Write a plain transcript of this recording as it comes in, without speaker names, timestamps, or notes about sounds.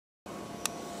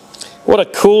What a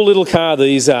cool little car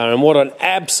these are, and what an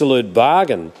absolute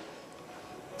bargain.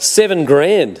 $7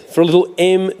 grand for a little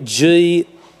MGF.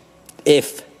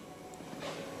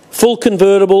 Full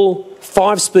convertible,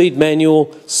 5-speed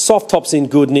manual, soft tops in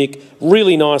good nick,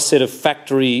 really nice set of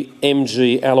factory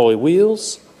MG alloy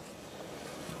wheels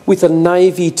with a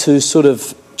navy to sort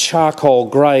of charcoal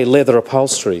grey leather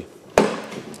upholstery.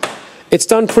 It's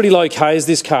done pretty low Ks,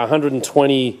 this car,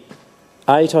 128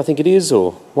 I think it is,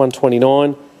 or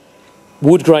 129.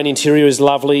 Wood grain interior is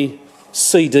lovely,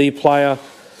 CD player.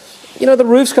 You know, the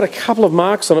roof's got a couple of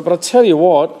marks on it, but I tell you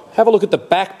what, have a look at the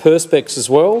back perspex as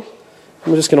well.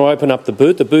 I'm just going to open up the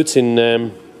boot. The boot's in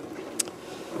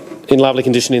lovely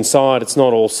condition inside. It's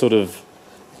not all sort of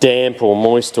damp or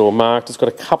moist or marked. It's got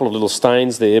a couple of little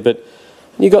stains there, but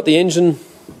you've got the engine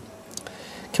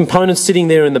components sitting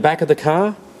there in the back of the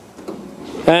car.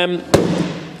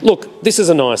 Look, this is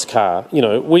a nice car. You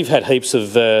know, we've had heaps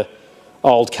of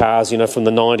old cars, you know, from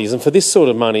the 90s, and for this sort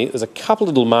of money, there's a couple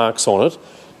of little marks on it.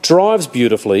 Drives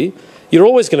beautifully. You're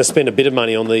always going to spend a bit of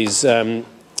money on these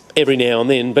every now and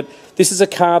then, but this is a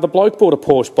car, the bloke bought a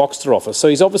Porsche Boxster off us, so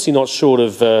he's obviously not short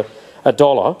of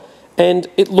 $1, and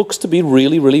it looks to be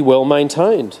really, really well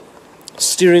maintained.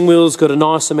 Steering wheel's got a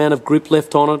nice amount of grip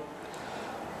left on it.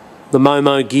 The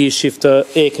Momo gear shifter,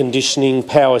 air conditioning,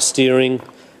 power steering.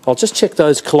 I'll just check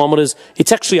those kilometres.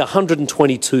 It's actually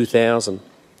 122,000.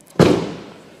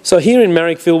 So here in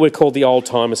Marrickville, we're called the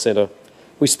Oldtimer Centre.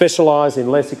 We specialise in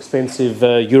less expensive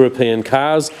European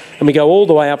cars, and we go all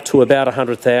the way up to about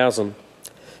 100,000.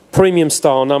 Premium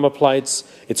style number plates.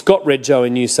 It's got Rego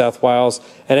in New South Wales,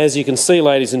 and as you can see,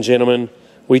 ladies and gentlemen,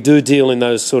 we do deal in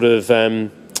those sort of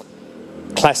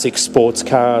classic sports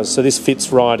cars, so this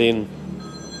fits right in.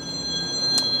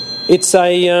 It's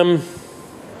a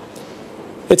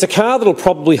car that'll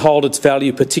probably hold its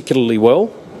value particularly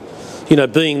well, you know,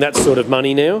 being that sort of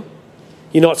money now.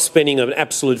 You're not spending an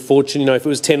absolute fortune. You know, if it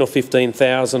was 10 or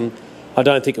 15,000, I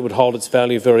don't think it would hold its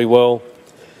value very well.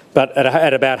 But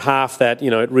at about half that,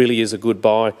 you know, it really is a good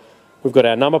buy. We've got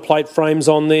our number plate frames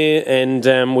on there,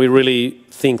 and we really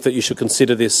think that you should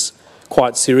consider this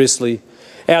quite seriously.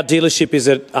 Our dealership is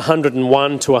at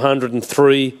 101 to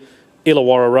 103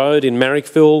 Illawarra Road in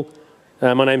Marrickville.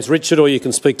 My name's Richard, or you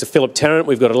can speak to Philip Tarrant.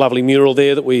 We've got a lovely mural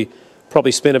there that we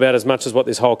probably spent about as much as what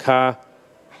this whole car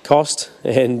cost,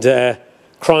 and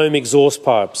chrome exhaust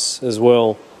pipes as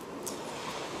well.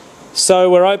 So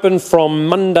we're open from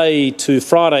Monday to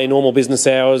Friday, normal business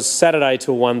hours, Saturday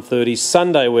till 1:30,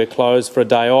 Sunday we're closed for a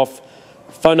day off.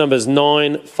 Phone number's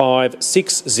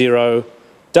 9560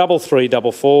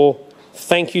 3344.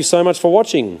 Thank you so much for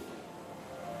watching.